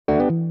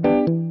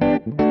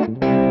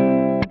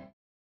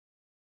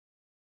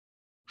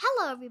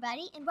Hello,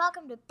 everybody, and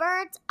welcome to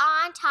Birds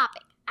on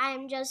Topic.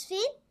 I'm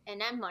Josephine,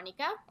 And I'm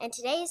Monica. and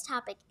today's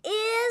topic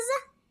is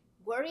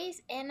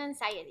Worries and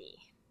anxiety.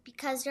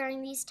 because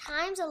during these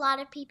times, a lot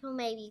of people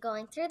may be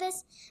going through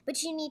this,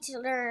 but you need to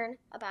learn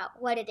about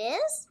what it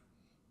is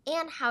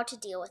and how to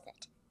deal with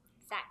it.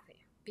 Exactly.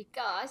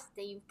 Because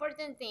the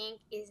important thing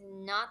is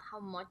not how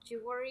much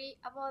you worry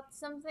about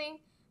something,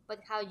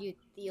 but how you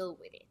deal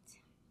with it.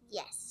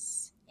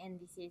 Yes. And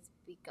this is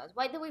because,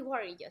 why do we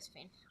worry,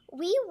 Josephine?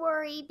 We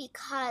worry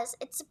because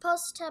it's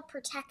supposed to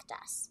protect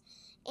us.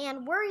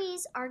 And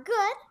worries are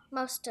good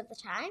most of the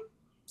time.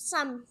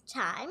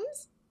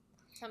 Sometimes.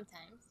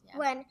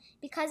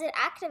 Because it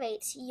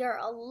activates your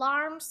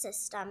alarm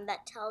system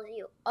that tells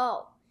you,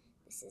 oh,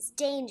 this is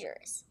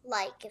dangerous.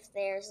 Like if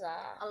there's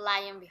A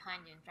lion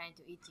behind you and trying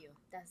to eat you.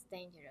 That's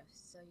dangerous.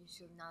 So you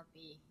should not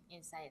be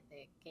inside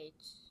the cage,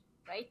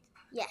 right?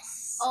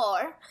 Yes.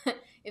 Or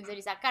if there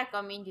is a car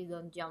coming, you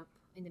don't jump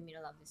in the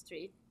middle of the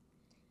street.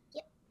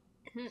 Yep.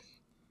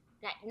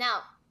 Right.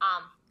 Now,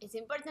 it's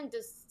important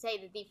to say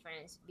the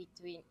difference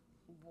between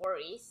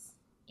worries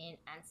and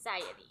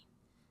anxiety.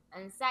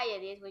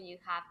 Anxiety is when you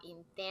have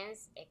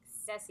intense,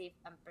 excessive,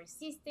 and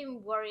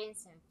persistent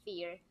worries and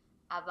fear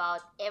about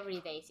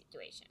everyday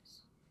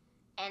situations.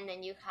 And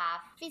then you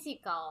have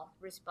physical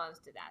response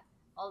to that.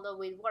 Although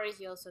with worries,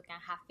 you also can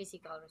have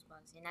physical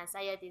response. In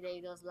anxiety, they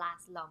does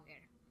last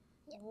longer.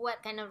 Yeah.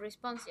 What kind of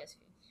response,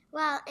 Josephine?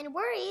 Well, in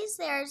worries,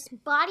 there's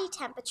body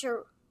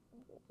temperature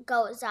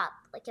goes up,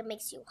 like it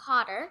makes you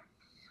hotter.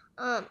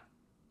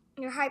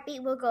 Your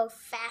heartbeat will go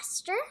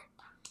faster,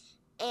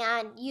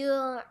 and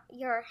your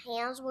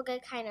hands will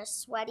get kind of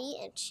sweaty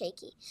and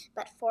shaky.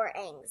 But for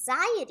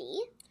anxiety,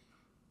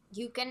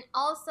 You can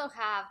also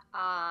have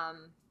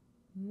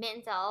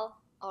mental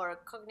or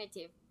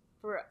cognitive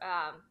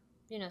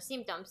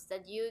symptoms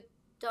that you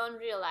don't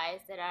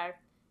realize that are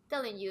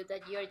telling you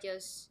that you're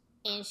just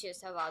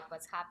anxious about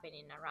what's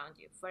happening around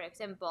you. For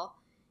example,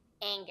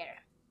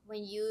 anger.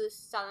 When you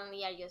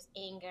suddenly are just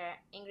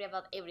angry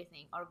about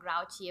everything, or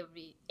grouchy,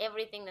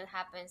 everything that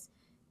happens,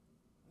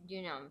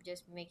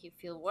 just make you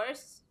feel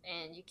worse,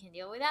 and you can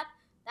deal with that.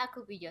 That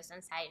could be just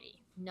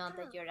anxiety, not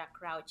that you're a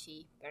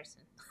grouchy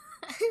person.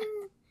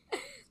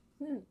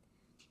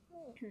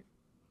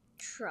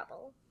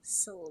 trouble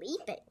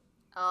sleeping.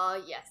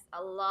 Oh yes,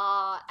 a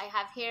lot. I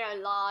have heard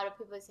a lot of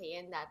people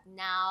saying that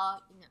now,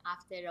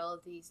 after all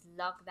these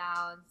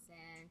lockdowns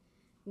and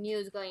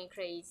news going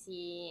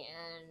crazy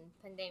and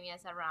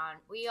pandemics around,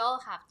 we all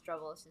have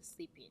troubles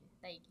sleeping.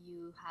 Like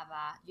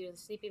your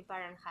sleeping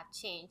pattern have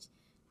changed.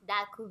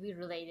 That could be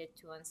related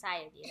to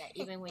anxiety. That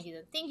even when you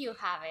don't think you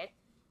have it,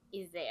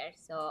 is there.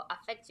 So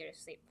affect your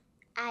sleep.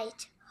 I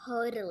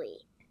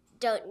totally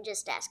don't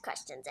just ask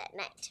questions at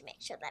night to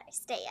make sure that I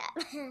stay up.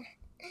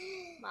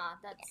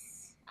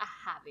 That's a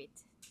habit.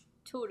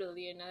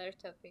 Totally another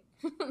topic.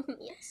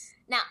 Yes.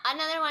 Now,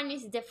 another one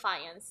is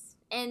defiance.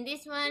 And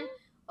this one,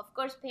 of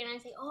course,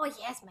 parents say, oh,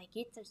 yes, my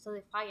kids are so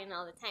defiant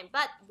all the time.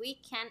 But we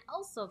can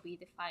also be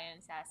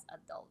defiant as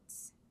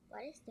adults.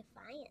 What is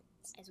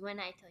defiance? It's when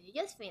I tell you,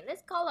 Josephine,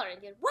 let's color.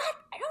 And you're, what?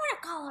 I don't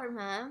want to color,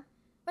 Mom.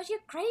 But you're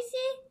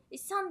crazy?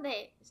 It's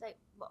Sunday. It's like,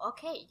 well,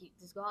 okay, you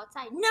just go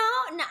outside. No,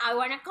 I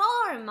want to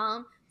color,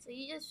 Mom. So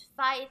you just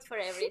fight for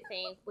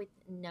everything with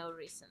no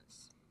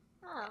reasons.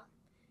 Oh.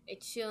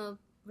 It should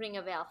ring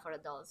a bell for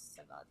adults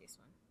about this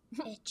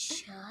one. It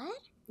should?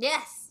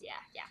 Yes,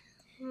 yeah.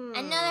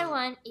 Another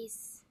one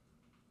is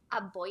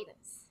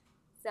avoidance.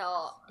 So,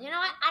 you know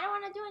what? I don't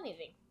want to do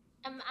anything.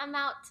 I'm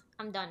out.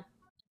 I'm done.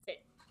 That's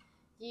it.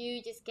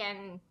 You just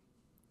can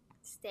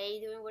stay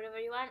doing whatever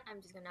you want.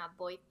 I'm just going to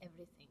avoid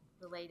everything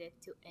related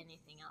to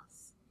anything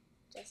else.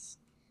 Just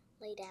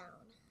lay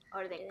down.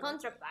 Or the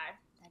counterpart,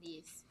 that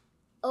is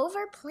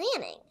over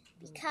planning.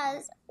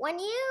 Because when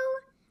you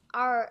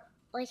are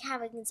like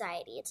have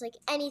anxiety, it's like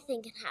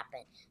anything can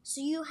happen. So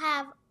you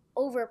have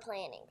over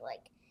planning.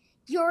 Like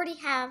you already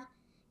have,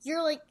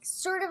 you're like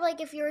sort of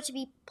like if you were to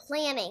be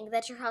planning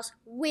that your house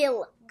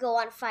will go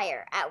on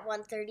fire at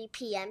 1:30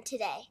 p.m.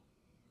 today.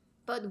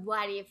 But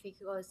what if it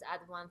goes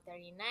at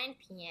 1:39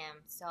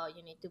 p.m.? So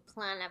you need to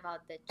plan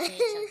about the change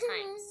of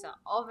time. So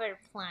over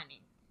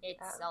planning,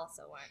 it's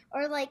also one.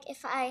 Or like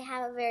if I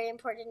have a very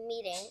important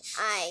meeting,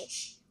 I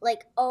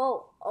like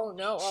oh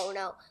no,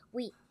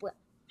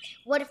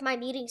 what if my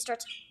meeting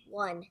starts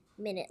 1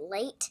 minute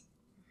late?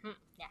 Mm-hmm.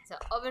 Yeah. So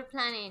over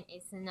planning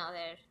is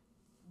another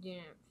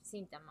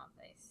symptom of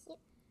this.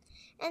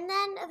 Yeah. And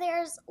then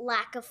there's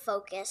lack of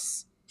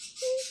focus.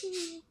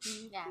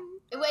 Yeah.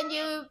 When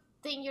you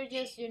think you're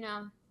just,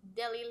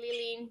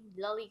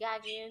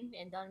 lollygagging,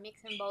 and don't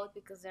mix them both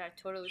because they are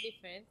totally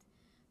different.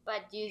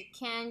 But you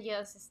can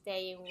just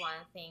stay in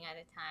one thing at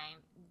a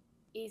time.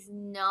 It's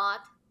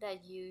not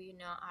that you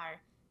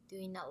are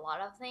doing a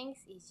lot of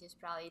things. It's just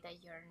probably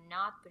that you're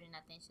not putting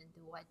attention to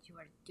what you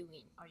are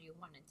doing or you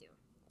want to do.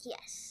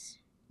 Yes.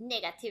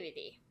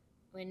 Negativity.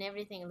 When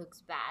everything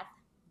looks bad,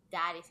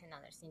 that is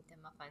another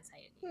symptom of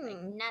anxiety.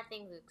 Like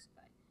nothing looks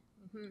good.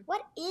 Mm-hmm.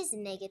 What is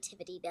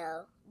negativity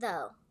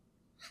though?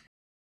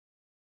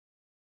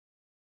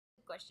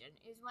 question.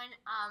 Is when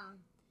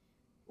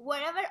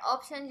whatever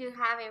options you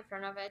have in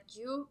front of it,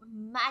 you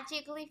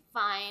magically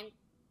find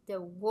the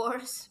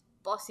worst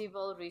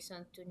possible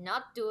reason to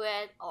not do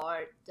it, or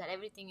that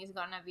everything is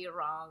gonna be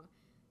wrong.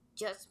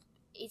 Just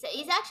it's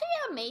actually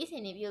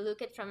amazing if you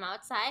look at from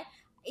outside.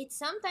 It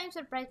sometimes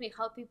surprises me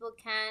how people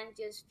can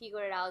just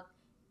figure it out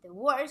the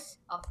worst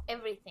of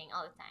everything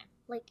all the time.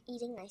 Like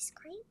eating ice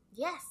cream?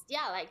 Yes,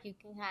 yeah, like you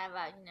can have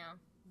a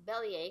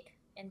bellyache,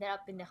 ended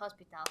up in the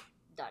hospital,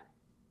 done.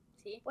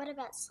 See? What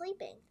about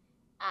sleeping?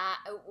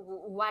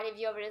 What if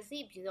you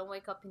oversleep? You don't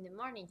wake up in the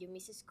morning, you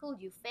miss school,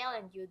 you fail,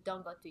 and you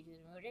don't go to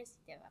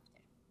university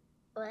after.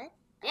 What?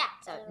 Yeah,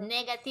 so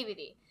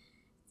negativity.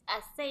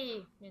 I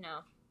say,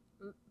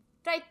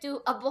 try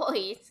to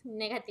avoid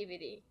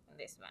negativity on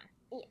this one.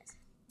 Yes.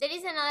 There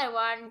is another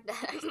one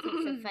that I think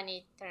is a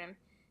funny term,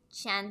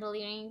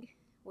 chandeliering,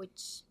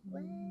 which,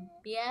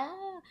 yeah,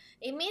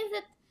 it means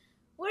that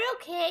we're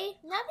okay,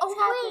 nothing's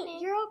happening.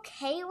 Wait, you're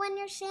okay when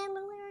you're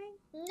chandeliering?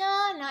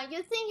 No,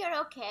 you think you're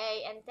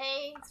okay, and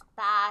things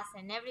pass,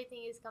 and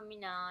everything is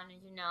coming on,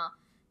 and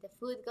the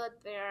food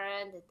got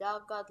burned, the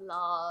dog got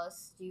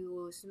lost,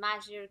 you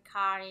smashed your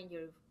car in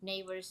your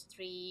neighbor's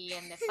tree,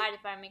 and the fire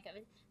department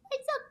comes.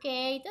 It's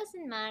okay, it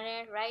doesn't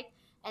matter, right?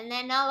 And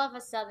then all of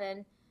a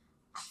sudden,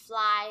 a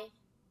fly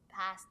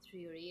passed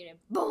through your ear, and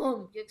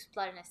boom, you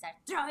explode, and start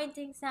throwing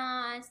things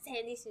on,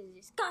 saying this is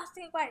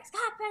disgusting, what is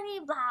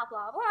happening, blah,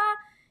 blah, blah.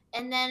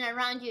 And then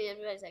around you,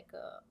 everybody's like,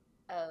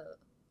 okay.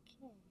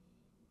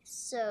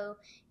 So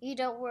you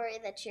don't worry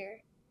that your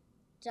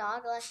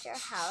dog left your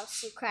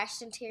house, you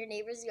crashed into your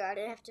neighbor's yard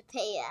and have to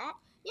pay that?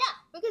 Yeah,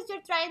 because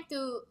you're trying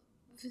to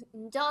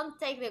don't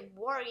take the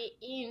worry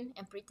in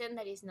and pretend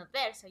that it's not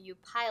there, so you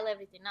pile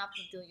everything up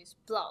until you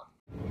explode.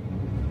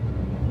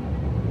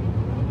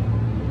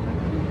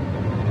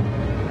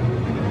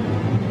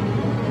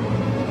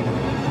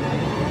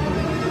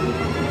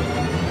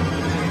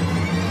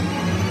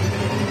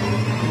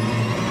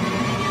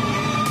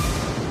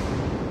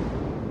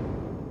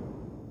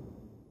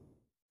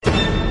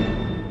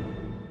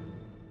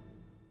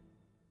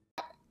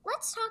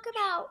 Let's talk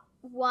about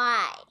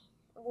why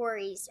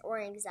worries or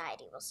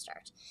anxiety will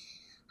start.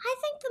 I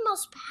think the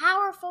most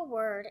powerful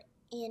word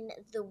in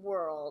the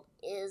world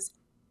is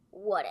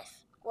what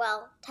if.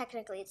 Well,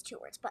 technically it's 2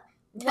 words, but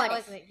what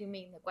if? You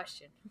mean the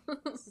question.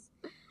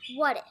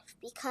 What if?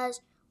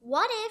 Because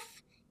what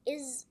if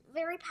is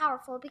very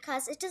powerful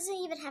because it doesn't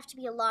even have to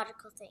be a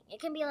logical thing. It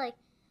can be like,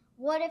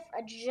 what if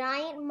a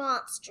giant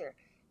monster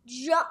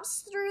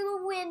jumps through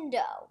the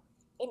window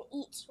and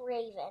eats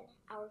Raven,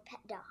 our pet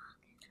dog?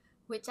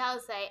 Which I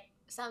would say,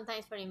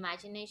 sometimes for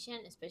imagination,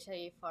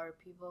 especially for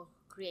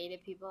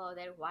creative people out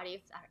there, what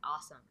ifs are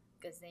awesome.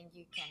 Because then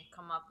you can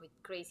come up with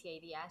crazy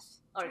ideas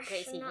or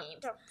crazy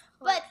games.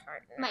 But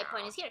my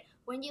point is here,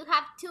 when you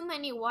have too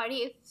many what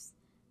ifs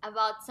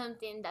about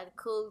something that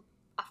could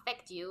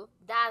affect you,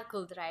 that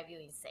could drive you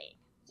insane.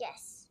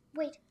 Yes.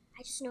 Wait,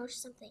 I just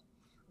noticed something.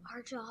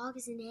 Our dog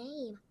is a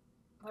name.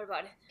 What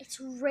about it? It's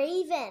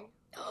Raven,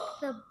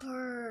 the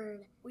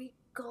bird. We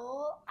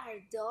call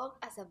our dog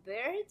as a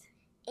bird?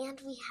 And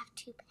we have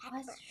 2 pet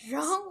birds. What's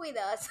wrong with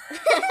us?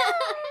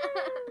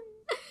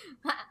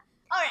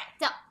 Alright,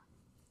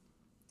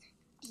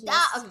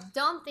 so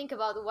don't think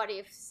about what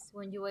ifs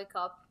when you wake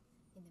up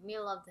in the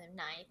middle of the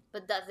night,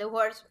 but that's the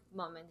worst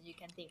moment you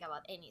can think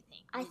about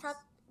anything. I thought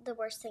the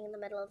worst thing in the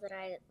middle of the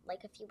night,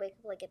 like if you wake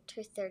up like at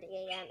 2:30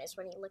 a.m. is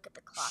when you look at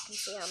the clock and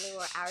see how many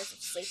more hours of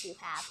sleep you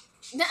have.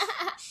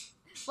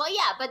 Well,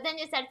 yeah, but then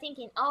you start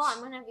thinking, oh, I'm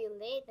going to be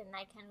late and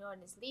I can't go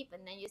to sleep.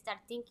 And then you start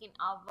thinking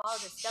of all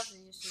the stuff that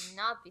you should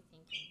not be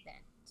thinking then.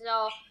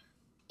 So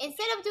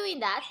instead of doing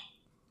that,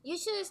 you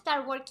should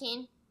start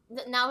working.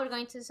 Now we're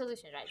going to the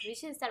solution, right? We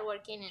should start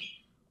working on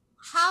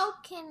how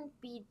can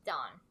be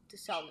done to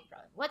solve the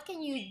problem. What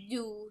can you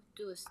do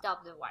to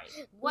stop the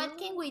worry? What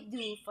can we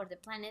do for the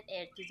planet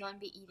Earth to don't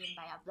be eaten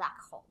by a black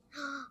hole?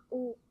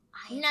 Oh,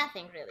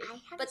 nothing really.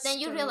 But then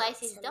you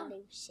realize it's done.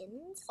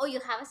 Oh, you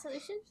have a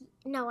solution?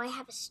 No, I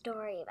have a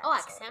story about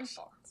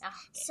example. Oh, okay.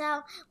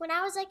 So, when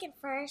I was like in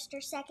 1st or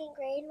 2nd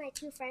grade, my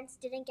 2 friends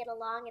didn't get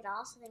along at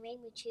all, so they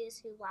made me choose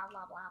who blah,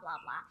 blah, blah, blah,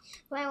 blah,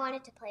 who I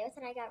wanted to play with,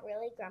 and I got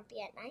really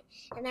grumpy at night.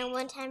 And then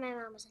one time my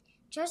mom was like,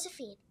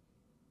 Josephine,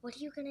 what are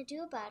you going to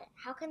do about it?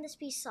 How can this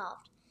be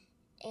solved?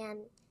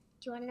 And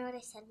do you want to know what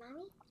I said,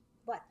 Mommy?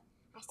 What?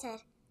 I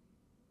said,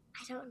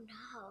 I don't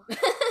know.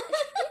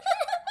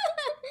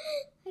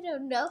 I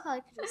don't know how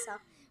it could be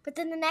solved. But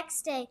then the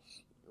next day,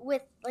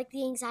 with like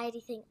the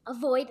anxiety thing,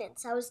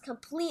 avoidance. I was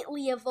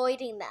completely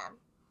avoiding them.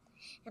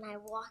 And I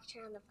walked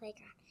around the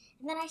playground.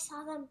 And then I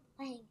saw them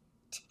playing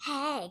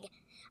tag.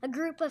 A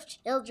group of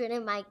children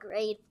in my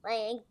grade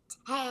playing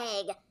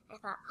tag. I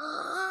thought,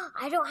 oh,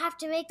 I don't have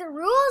to make the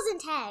rules in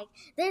tag.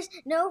 There's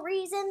no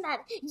reason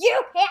that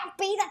you can't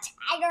be the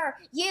tagger.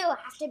 You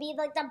have to be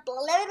like the blah,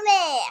 blah,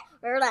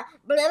 blah, or the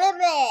blah, blah,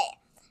 blah.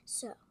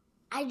 So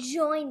I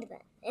joined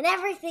them, and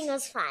everything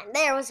was fine.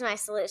 There was my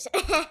solution.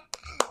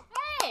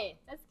 Hey,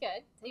 that's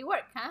good. So you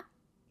work, huh?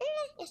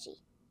 Yes, she.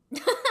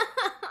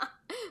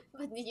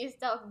 But Did you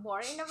stop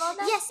worrying about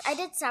that? Yes, I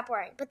did stop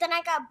worrying. But then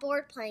I got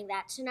bored playing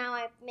that, so now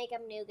I make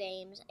up new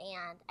games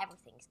and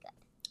everything's good.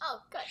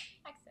 Oh, good.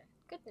 Excellent.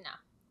 Good to know.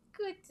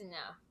 Good to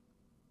know.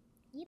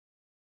 Yep.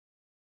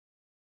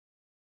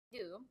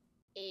 Do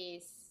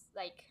is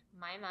like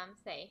my mom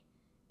say,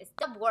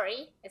 stop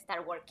worry,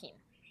 start working.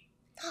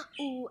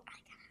 Ooh, I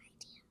got an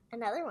idea.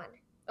 Another one.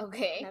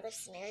 Okay. Another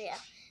scenario.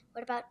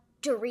 What about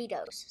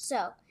Doritos?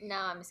 So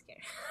Now I'm scared.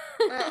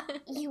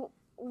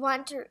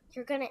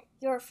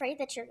 you're afraid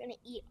that you're gonna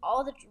eat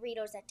all the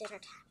Doritos at dinner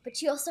time,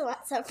 but you also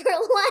want some for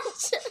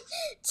lunch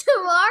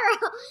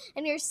tomorrow,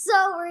 and you're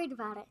so worried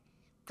about it.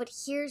 But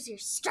here's your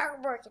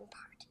start working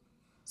part.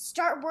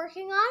 Start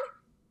working on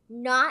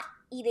not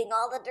eating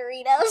all the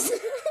Doritos.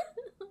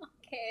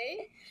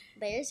 Okay.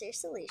 There's your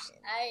solution.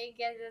 I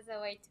guess that's a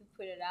way to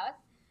put it out.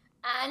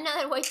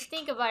 Another way to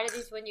think about it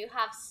is when you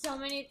have so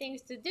many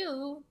things to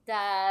do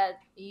that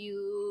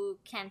you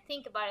can't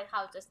think about it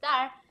how to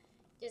start,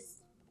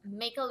 just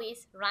make a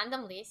list,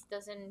 random list,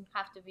 doesn't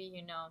have to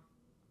be,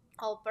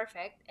 all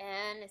perfect,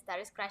 and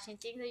start scratching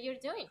things that you're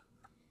doing.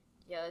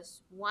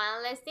 Just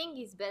one less thing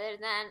is better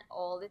than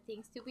all the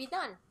things to be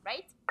done,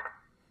 right?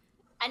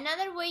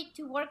 Another way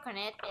to work on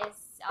it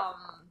is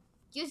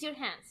use your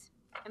hands.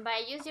 And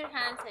by use your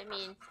hands, I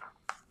mean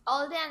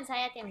all the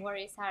anxiety and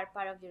worries are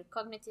part of your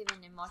cognitive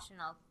and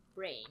emotional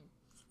brain.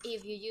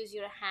 If you use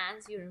your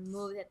hands, you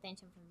remove the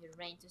attention from your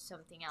brain to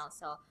something else.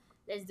 So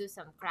let's do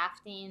some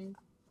crafting,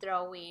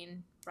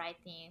 drawing,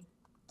 writing,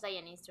 play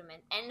an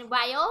instrument. And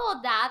by all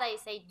of that, I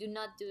say do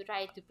not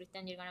try to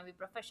pretend you're going to be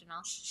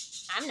professional.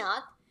 I'm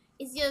not.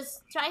 It's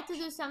just try to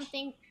do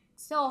something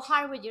so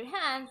hard with your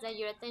hands that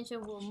your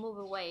attention will move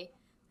away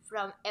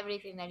from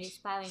everything that is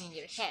piling in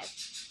your head.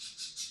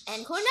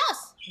 And who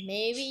knows?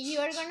 Maybe you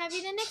are going to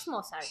be the next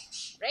Mozart,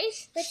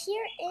 right? But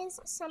here is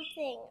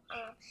something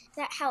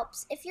that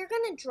helps. If you're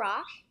going to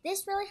draw,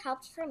 this really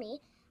helps for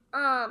me.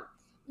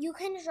 You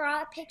can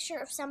draw a picture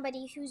of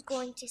somebody who's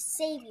going to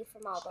save you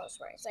from all those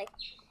worries. Like,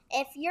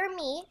 if you're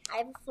me, I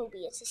have a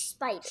phobia to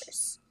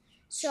spiders.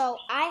 So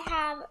I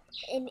have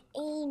an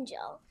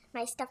angel,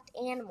 my stuffed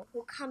animal,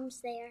 who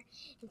comes there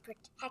and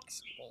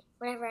protects me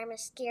whenever I'm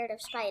scared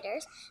of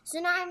spiders. So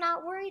now I'm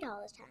not worried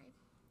all the time.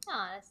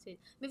 Oh, that's sweet.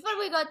 Before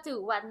we go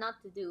to what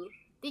not to do,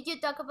 did you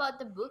talk about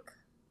the book?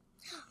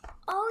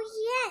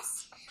 Oh,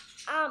 yes.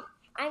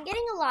 I'm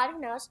getting a lot of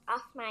notes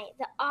off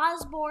the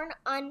Osborne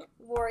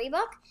Unworry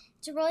book.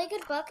 It's a really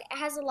good book. It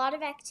has a lot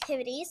of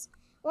activities.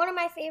 One of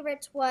my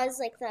favorites was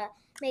like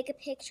make a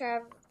picture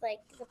of like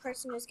the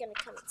person who's going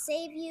to come and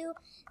save you.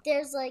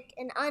 There's like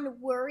an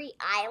Unworry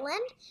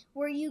Island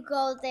where you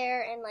go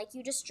there and like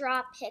you just draw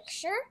a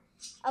picture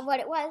of what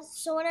it was.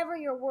 So whenever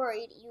you're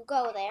worried, you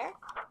go there.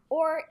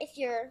 Or if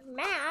you're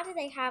mad,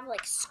 they have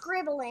like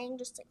scribbling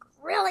just like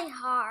really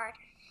hard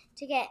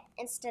to get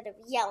instead of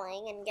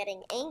yelling and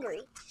getting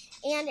angry.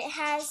 And it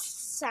has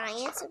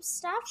science of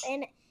stuff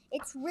and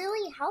it's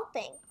really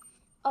helping.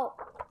 Oh,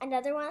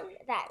 another one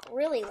that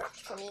really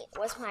worked for me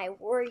was my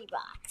worry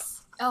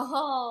box.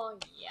 Oh,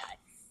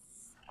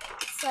 yes.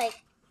 It's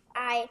like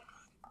I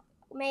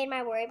made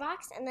my worry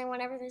box and then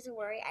whenever there's a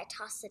worry, I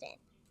toss it in.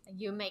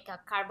 You make a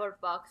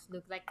cardboard box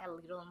look like a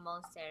little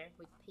monster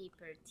with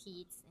paper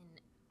teeth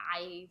and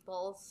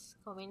eyeballs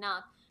coming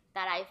out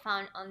that I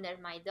found under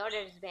my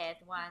daughter's bed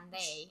one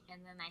day.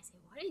 And then I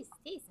said, what is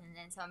this? And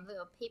then some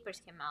little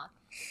papers came out.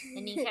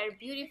 And in her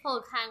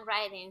beautiful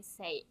handwriting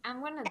say,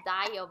 I'm going to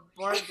die of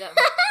boredom.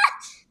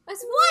 I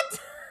was, what?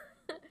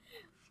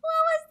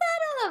 What was that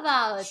all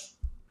about?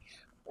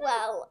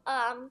 Well,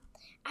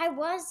 I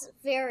was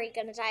very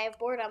going to die of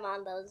boredom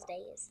on those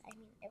days. I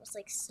mean, it was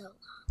like so long.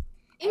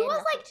 It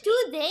was like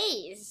 2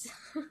 days.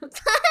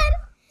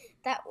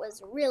 That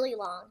was really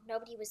long.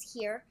 Nobody was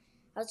here.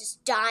 I was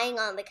just dying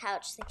on the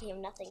couch thinking of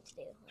nothing to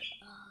do.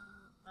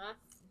 Like,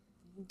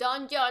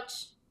 Don't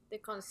judge the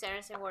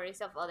concerns and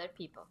worries of other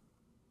people.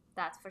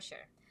 That's for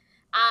sure.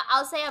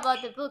 I'll say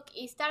about the book,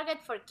 it's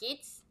targeted for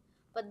kids,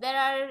 but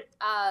there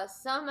are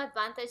some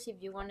advantages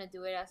if you want to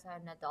do it as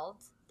an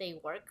adult. They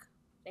work.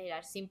 They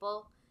are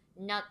simple,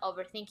 not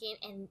overthinking,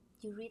 and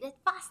you read it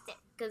faster.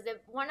 Because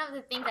one of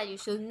the things that you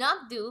should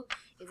not do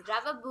is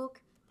grab a book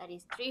that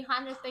is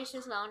 300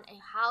 pages long and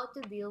how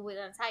to deal with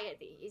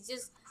anxiety. It's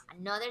just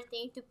another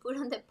thing to put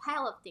on the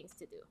pile of things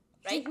to do,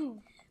 right?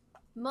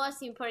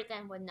 Most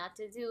important, what not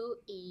to do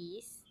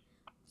is,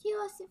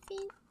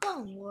 Josephine,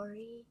 don't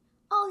worry.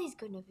 All is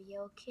gonna be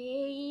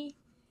okay.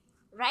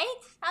 Right?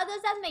 How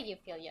does that make you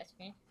feel,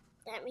 Josephine?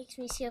 That makes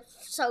me feel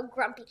so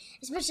grumpy.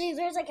 Especially if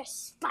there's like a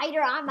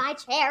spider on my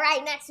chair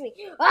right next to me.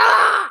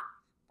 Ah!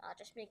 That'll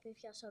just make me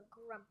feel so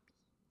grumpy.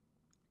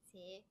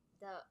 See?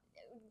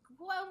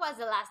 When was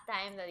the last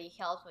time that it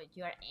helps with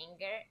your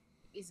anger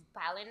is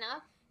piling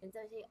up? And so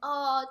you say,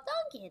 oh,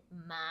 don't get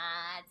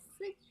mad.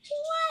 It's like,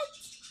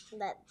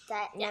 what?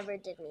 That never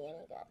did me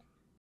any good.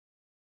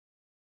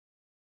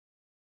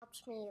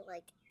 Helps me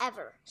like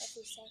ever. If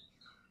you say,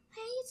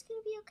 hey, it's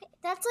gonna be okay.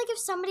 That's like if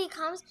somebody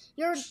comes,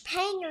 you're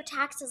paying your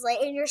taxes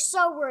late and you're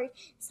so worried.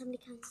 Somebody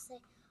comes and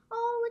say,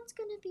 oh, it's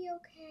gonna be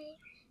okay.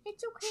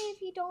 it's okay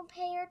if you don't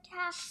pay your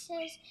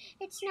taxes.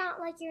 It's not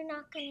like you're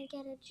not going to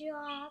get a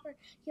job or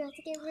you have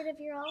to get rid of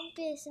your own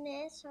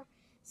business or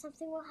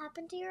something will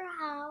happen to your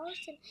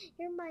house and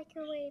your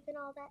microwave and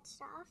all that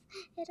stuff.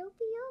 It'll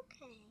be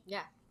okay.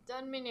 Yeah,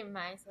 don't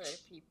minimize other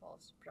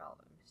people's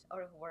problems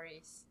or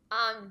worries.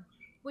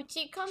 Which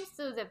it comes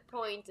to the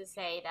point to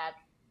say that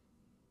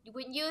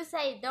when you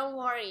say don't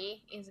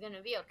worry, it's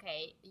gonna be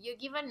okay, you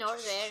give an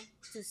order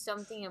to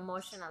something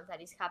emotional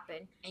that is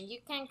happening, and you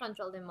can't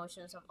control the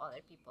emotions of other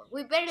people.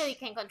 We barely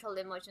can control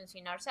the emotions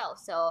in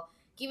ourselves, so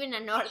giving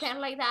an order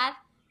like that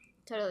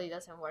totally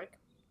doesn't work.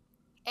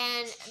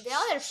 And the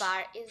other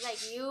part is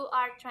like you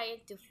are trying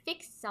to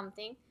fix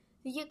something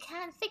that you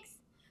can't fix.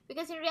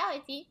 Because in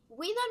reality,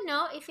 we don't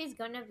know if it's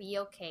gonna be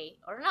okay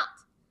or not.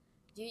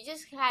 You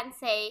just can't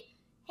say,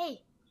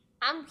 hey,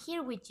 I'm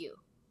here with you.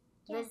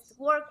 Let's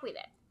work with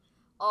it.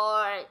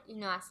 Or,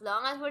 as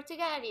long as we're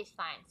together, it's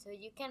fine. So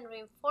you can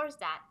reinforce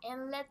that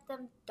and let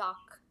them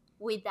talk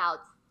without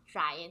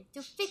trying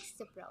to fix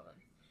the problem.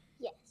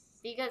 Yes.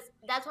 Because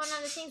that's one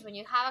of the things when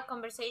you have a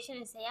conversation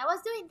and say, I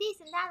was doing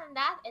this and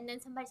that, and then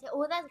somebody say,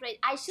 oh, that's great.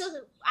 I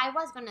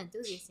was gonna do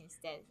this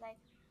instead. It's like,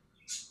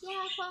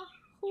 yeah, well,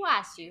 who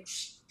asked you?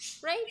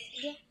 Right?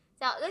 Yeah.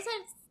 So those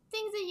are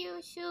things that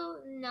you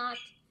should not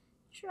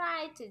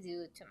try to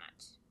do too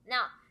much.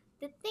 Now,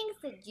 the things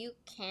that you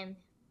can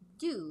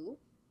do,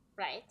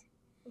 right,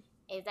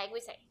 is like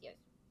we said,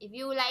 if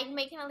you like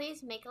making a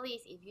list, make a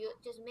list. If you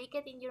just make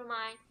it in your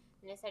mind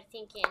and start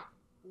thinking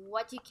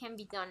what you can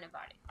be done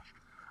about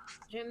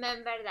it.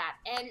 Remember that.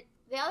 And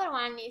the other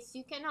one is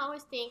you can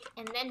always think,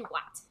 and then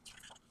what?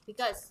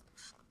 Because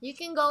you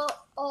can go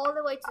all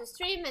the way to the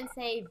extreme and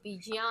say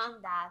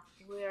beyond that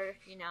we're,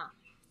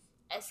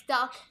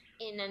 stuck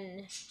in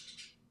a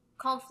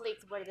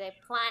conflict where the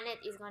planet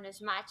is going to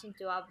smash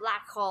into a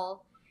black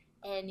hole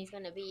and it's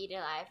going to be eaten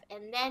alive.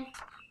 And then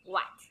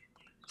what?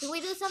 Do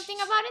we do something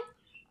about it?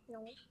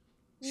 No.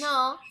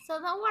 No, so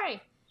don't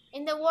worry.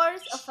 In the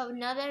words of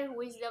another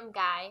wisdom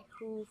guy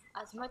who,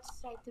 as much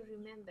as I to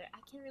remember, I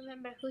can't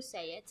remember who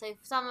said it. So if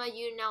some of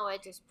you know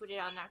it, just put it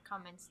on our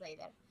comments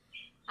later.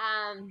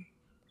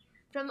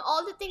 From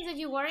all the things that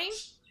you worry,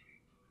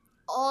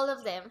 all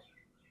of them,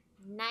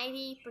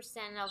 90%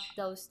 of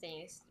those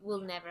things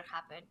will never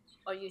happen,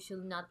 or you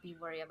should not be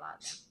worried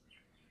about them.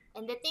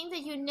 And the things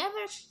that you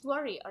never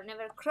worry or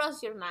never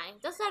cross your mind,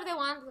 those are the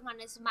ones that are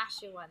gonna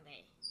smash you one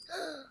day.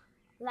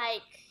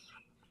 Like,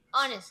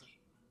 honestly,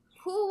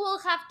 who will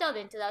have thought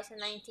in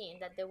 2019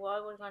 that the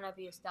world was gonna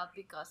be stopped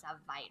because of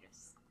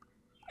virus?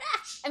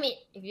 I mean,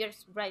 if you're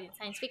writing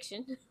science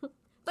fiction,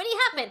 but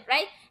it happened,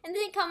 right? And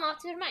then it come out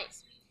to your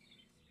minds.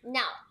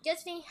 Now,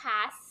 Justin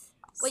has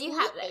what you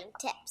have there. Sleeping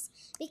tips,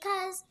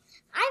 because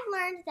I've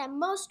learned that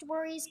most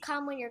worries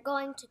come when you're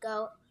going to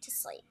go to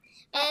sleep.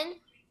 And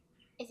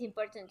it's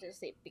important to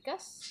sleep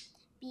because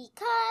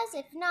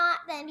if not,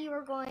 then you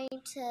are going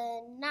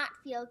to not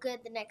feel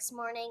good the next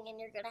morning and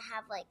you're going to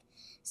have like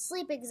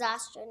sleep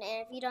exhaustion.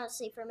 And if you don't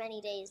sleep for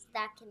many days,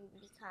 that can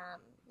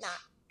become not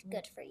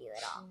good for you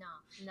at all.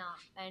 No.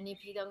 And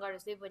if you don't go to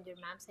sleep when your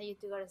mom says you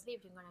to go to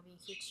sleep, you're going to be in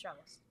huge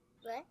troubles.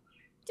 What?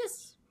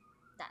 Just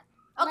that.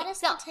 Okay, let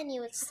us continue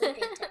with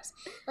sleeping tips.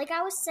 Like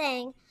I was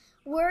saying,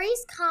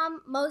 worries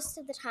come most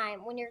of the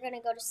time when you're going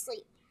to go to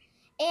sleep.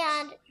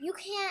 And you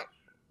can't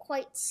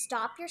quite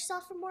stop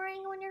yourself from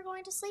worrying when you're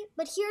going to sleep.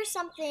 But here are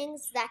some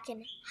things that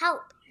can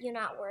help you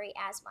not worry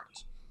as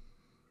much.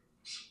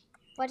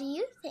 What do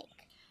you think?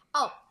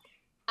 Oh,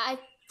 I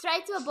try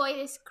to avoid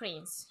the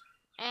screens.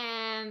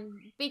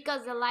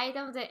 Because the light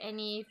of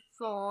any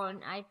phone,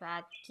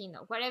 iPad,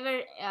 Kindle,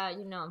 whatever,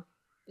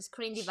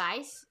 screen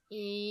device,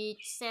 it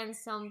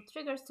sends some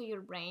triggers to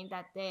your brain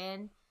that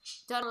then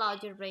don't allow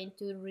your brain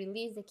to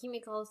release the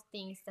chemicals,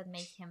 things that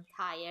make him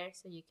tired,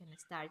 so you can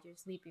start your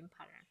sleeping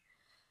pattern.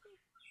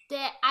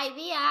 The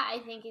idea,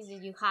 I think, is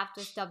that you have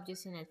to stop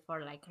using it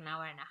for like an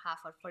hour and a half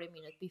or 40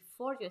 minutes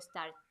before you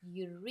start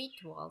your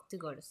ritual to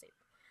go to sleep.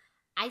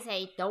 I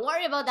say, don't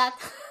worry about that.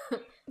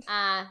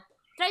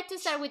 Try to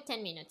start with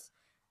 10 minutes.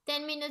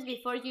 10 minutes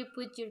before you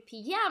put your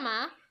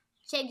pajama,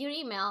 check your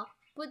email,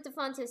 put the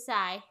phone to the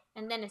side,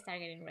 and then start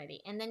getting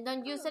ready. And then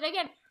don't use it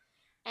again.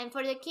 And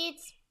for the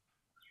kids,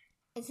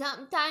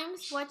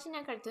 sometimes watching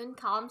a cartoon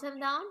calms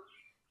them down.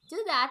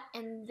 Do that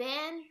and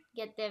then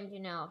get them,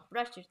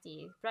 brush your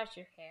teeth, brush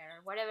your hair,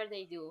 whatever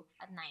they do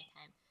at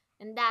nighttime.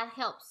 And that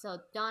helps. So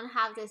don't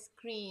have the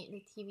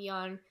TV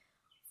on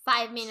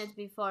 5 minutes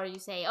before you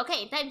say,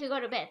 okay, time to go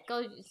to bed.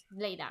 Go just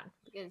lay down,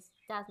 because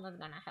that's not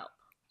going to help.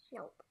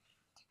 Nope.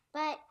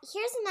 But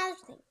here's another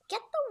thing.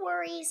 Get the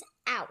worries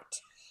out.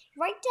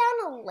 Write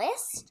down a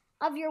list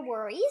of your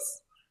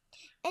worries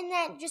and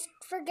then just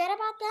forget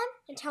about them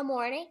until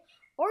morning,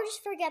 or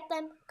just forget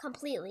them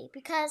completely,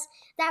 because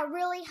that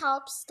really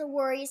helps the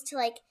worries to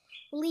like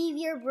leave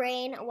your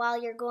brain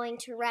while you're going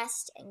to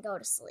rest and go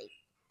to sleep.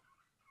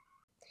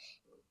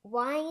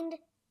 Wind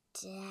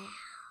down.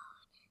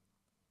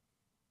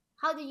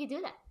 How do you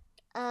do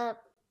that?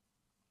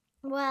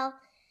 Well,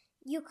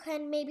 you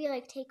can maybe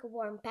like take a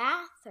warm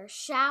bath or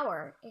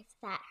shower if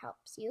that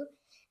helps you.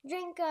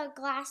 drink a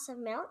glass of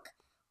milk,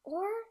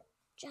 or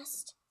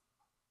just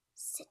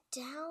sit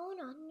down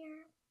on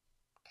your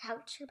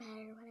couch or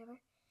bed or whatever.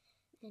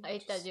 And I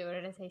just thought you were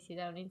gonna say sit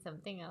down in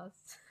something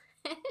else.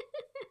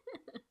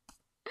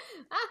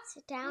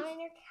 sit down on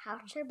your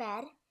couch or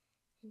bed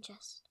and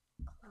just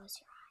close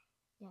your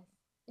eyes.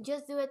 Yes.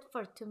 Just do it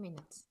for 2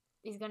 minutes.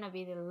 It's gonna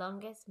be the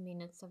longest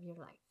minutes of your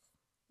life.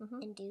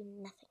 And do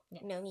nothing.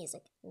 Yes. No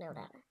music, no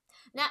data.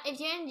 Now, if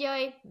you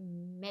enjoy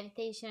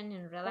meditation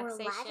and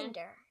relaxation, Or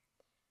lavender.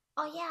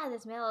 oh yeah, the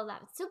smell of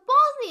lavender.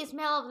 Supposedly, the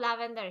smell of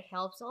lavender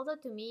helps. Although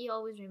to me, it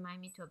always reminds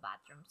me to a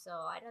bathroom, so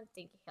I don't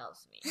think it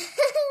helps me.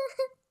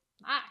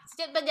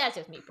 But that's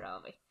just me,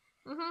 probably.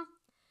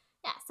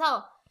 Yeah.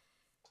 So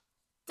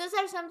those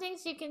are some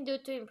things you can do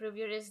to improve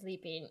your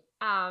sleeping.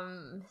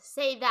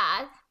 Say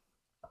that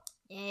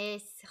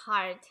it's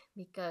hard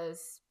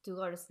because to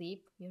go to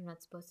sleep, you're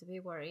not supposed to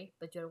be worried,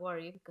 but you're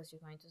worried because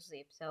you're going to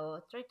sleep.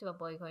 So try to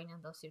avoid going in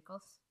those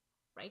circles,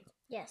 right?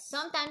 Yes.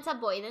 Sometimes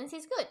avoidance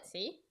is good.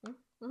 See.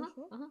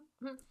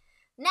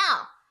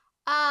 Now,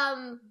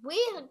 we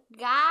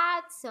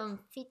got some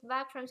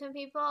feedback from some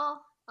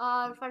people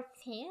or for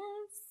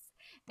fans,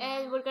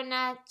 and we're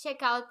gonna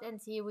check out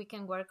and see if we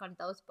can work on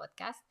those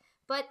podcasts.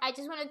 But I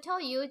just want to tell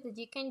you that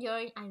you can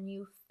join a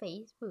new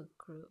Facebook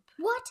group.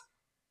 What?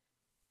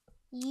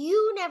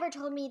 You never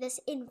told me this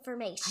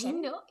information. I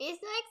know, it's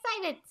so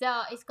excited.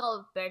 So it's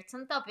called Birds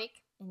on Topic,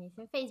 and it's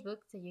on Facebook,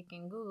 so you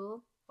can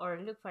Google or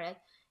look for it.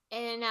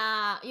 And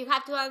you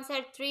have to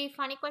answer 3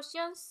 funny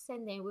questions,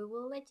 and then we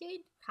will let you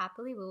in.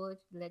 Happily, we will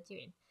let you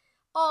in.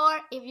 Or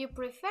if you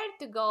prefer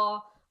to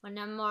go on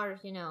a more,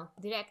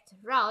 direct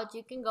route,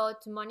 you can go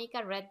to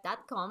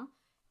monicared.com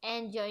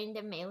and join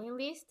the mailing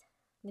list.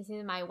 This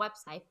is my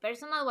website,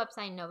 personal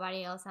website.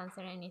 Nobody else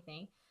answer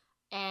anything.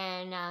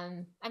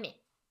 And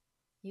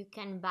you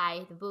can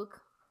buy the book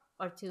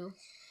or 2,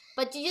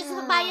 but you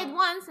just buy it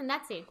once and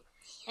that's it.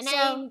 And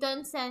I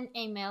don't send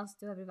emails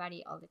to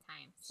everybody all the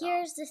time. So.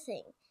 Here's the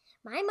thing.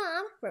 My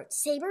mom wrote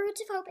Saber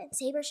Roots of Hope and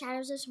Saber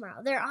Shadows of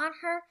Tomorrow. They're on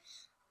her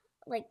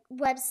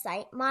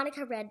website,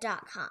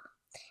 monicared.com.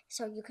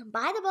 So you can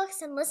buy the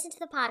books and listen to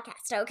the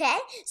podcast, okay?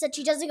 So that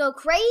she doesn't go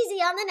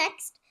crazy on the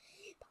next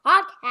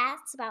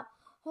podcast about,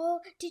 oh,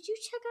 did you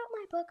check out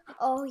my book?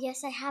 Oh,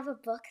 yes, I have a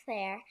book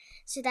there.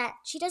 So that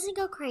she doesn't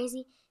go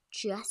crazy,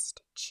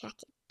 just check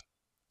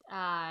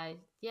it.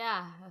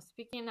 Yeah,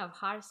 speaking of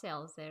hard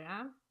sales there,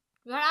 huh?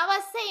 What I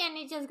was saying,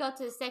 you just go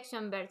to the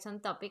section Birds on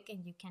Topic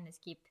and you can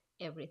skip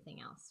everything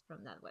else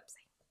from that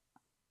website.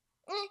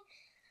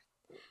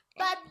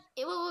 But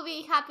we will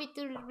be happy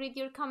to read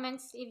your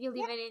comments if you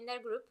leave it in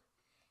their group.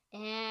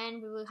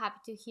 And we will be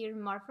happy to hear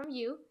more from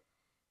you.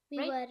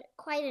 We would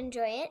quite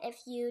enjoy it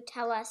if you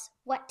tell us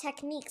what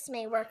techniques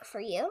may work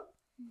for you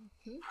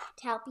to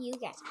help you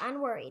get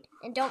unworried.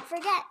 And don't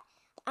forget,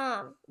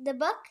 the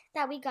book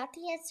that we got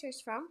the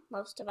answers from,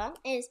 most of them,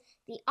 is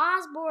the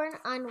Osborne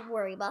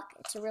Unworry book.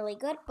 It's a really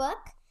good book.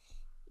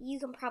 You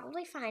can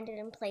probably find it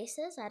in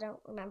places. I don't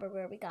remember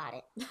where we got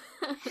it.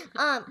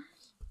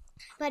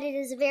 But it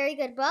is a very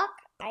good book.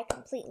 I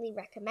completely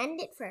recommend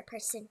it for a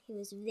person who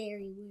is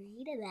very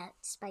worried about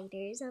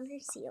spiders on her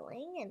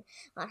ceiling and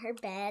on her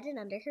bed and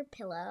under her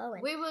pillow.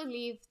 And we will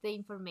leave the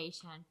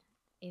information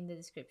in the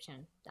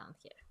description down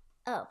here.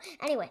 Oh,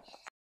 anyway.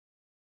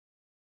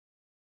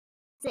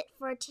 That's it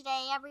for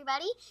today,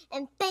 everybody.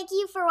 And thank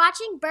you for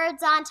watching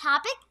Birds on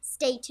Topic.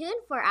 Stay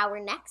tuned for our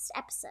next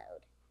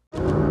episode.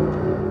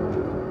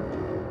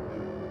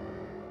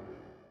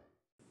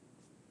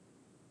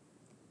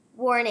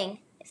 Warning.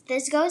 If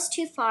this goes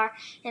too far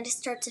and it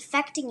starts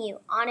affecting you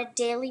on a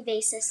daily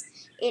basis,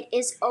 it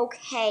is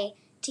okay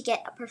to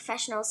get a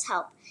professional's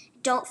help.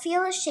 Don't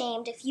feel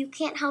ashamed if you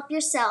can't help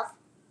yourself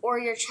or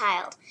your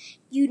child.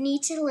 You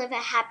need to live a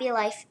happy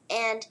life,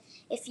 and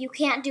if you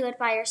can't do it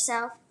by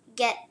yourself,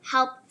 get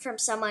help from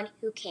someone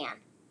who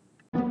can.